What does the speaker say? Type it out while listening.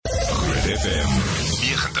FM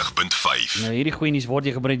 90.5. Nou, hierdie goeie nuus word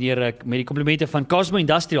hier gebring met die komplimente van Cosmo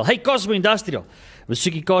Industrial. Hey Cosmo Industrial,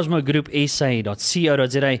 besoek die Cosmo Groep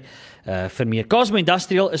SA.co.za vir meer. Cosmo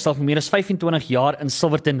Industrial is al vir meer as 25 jaar in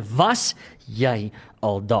Silverton. Was jy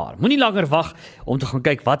al daar? Moenie langer wag om te gaan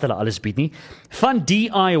kyk wat hulle alles bied nie. Van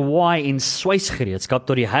DIY en swysgereedskap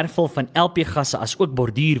tot die hervul van LP-gasse as ook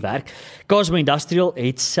borduurwerk. Cosmo Industrial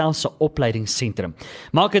het selfs 'n opleidingsentrum.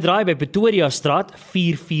 Maak 'n draai by Pretoria Straat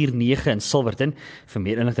 449 in Silverton. Vir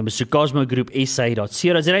meer inligting besoek Cosmo Groep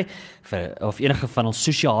SA.co.za of enige van ons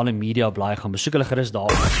sosiale media blaaie gaan besoek hulle gerus daar.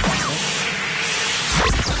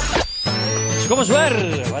 So kom ons hoor,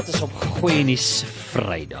 wat is op Goeie Nuus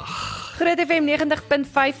Vrydag? Groot FM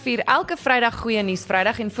 90.5 vier elke Vrydag Goeie Nuus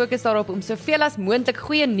Vrydag en fokus daarop om soveel as moontlik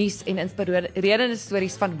goeie nuus en inspirerende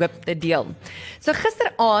stories van hoop te deel. So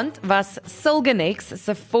gisteraand was Silgenex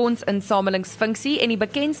se fondsinsamelingsfunksie en die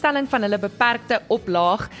bekendstelling van hulle beperkte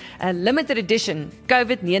oplaag, 'n limited edition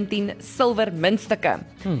COVID-19 silwer muntstukke.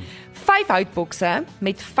 5 houtbokse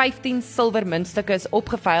met 15 silwer muntstukke is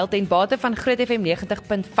opgeveil ten bate van Groot FM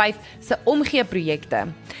 90.5 se omgee-projekte.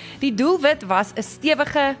 Die doelwit was 'n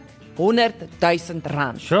stewige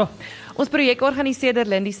R100,000. Sure. Ons projekorganiseerder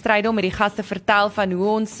Lindy Strydom om met die gaste vertel van hoe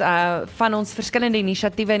ons van ons verskillende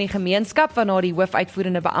inisiatiewe in die gemeenskap, waarna die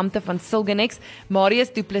hoofuitvoerende beampte van Silgenex,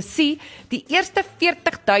 Marius Du Plessis, die eerste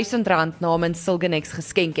R40,000 namens Silgenex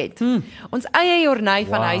geskenk het. Ons eie Jorney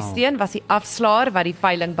van Huisteen was die afslaer wat die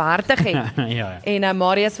veiling behartig het. Ja. En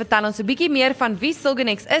Marius vertel ons 'n bietjie meer van wie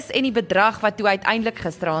Silgenex is en die bedrag wat toe uiteindelik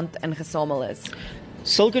gisterand ingesamel is.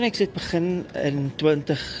 Silgenex het begin in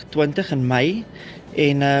 2020 in Mei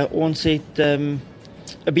en ons het 'n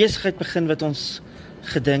besigheid begin wat ons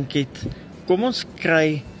gedink het, kom ons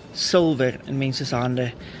kry silwer in mense se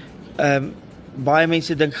hande. Baie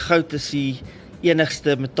mense dink goud is die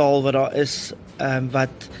enigste metaal wat daar is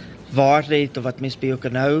wat waarde het of wat mense by jou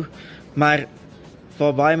kan hou, maar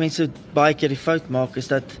waar baie mense baie keer die fout maak is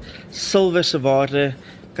dat silwer se waarde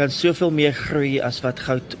kan soveel meer groei as wat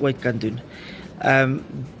goud ooit kan doen.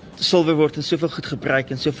 Silwer word in soveel goed gebruik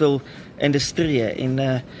in soveel industrieë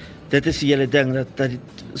en dit is die hele ding dat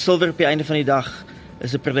silwer op die einde van die dag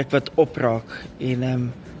is 'n produk wat opraak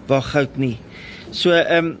en waar goud nie. So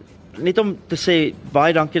net om te sê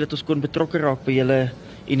baie dankie dat ons kon betrokke raak by julle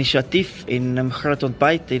inisiatief en Groot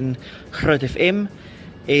Ontbyt en Groot FM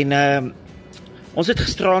en ons het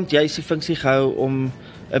gisterand juis die funksie gehou om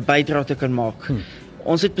 'n bydrae te kan maak.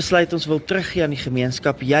 Ons het besluit ons wil teruggee aan die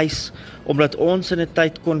gemeenskap, juis omdat ons in 'n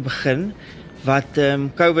tyd kon begin wat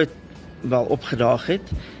COVID wel opgedaag het.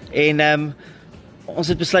 En ons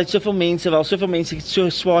het besluit soveel mense het so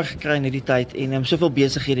swaar gekry in hierdie tyd en soveel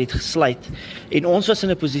besighede het gesluit. En ons was in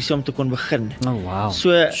 'n posisie om te kon begin. Oh wow.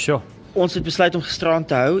 So Sure. ons het besluit om gisteraan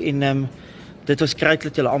te hou en dit was great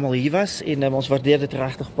dat julle almal hier was en ons waardeer dit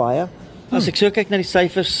regtig baie. As ek so kyk na die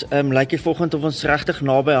syfers, lyk dit volgende of ons regtig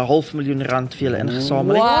naby R500,000 vir julle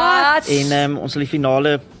ingesamel het. What? En ons sal die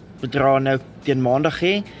finale bedrag nou teen Maandag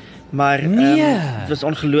hê. Maar dit was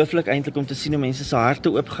ongelooflik eintlik om te sien hoe mense se harte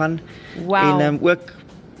oopgaan Wow. en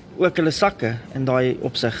ook hulle sakke in daai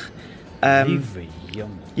opsig. Liewe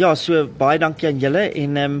jong. Ja, so baie dankie aan julle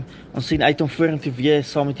en ons sien uit om vorentoe weer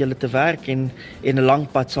saam met julle te werk en 'n lang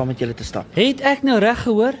pad saam met julle te stap. Het ek nou reg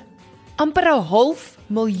gehoor? Amper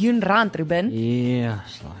R500,000, Ruben. Ja,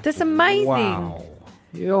 Dis amazing. Wow.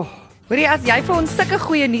 Ja. Hoorie, as jy vir ons sulke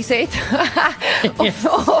goeie nuus het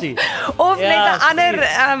of net Ja, 'n ander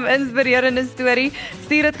inspirerende storie,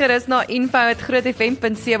 stuur dit gerus na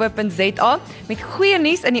info@grootfm.co.za met goeie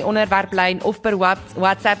nuus in die onderwerplyn of per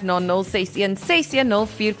WhatsApp na 061 610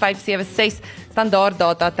 4576. Standaard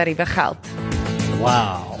data tariewe geld.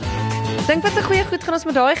 Wow. Dink wat 'n goeie goed gaan ons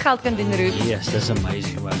met daai geld kan doen, Ruben. Yes, dis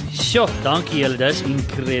amazing man. Sjoe, dankie julle, dis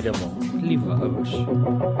incredible. Liewe ouers.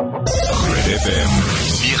 Groot FM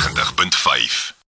 90.5.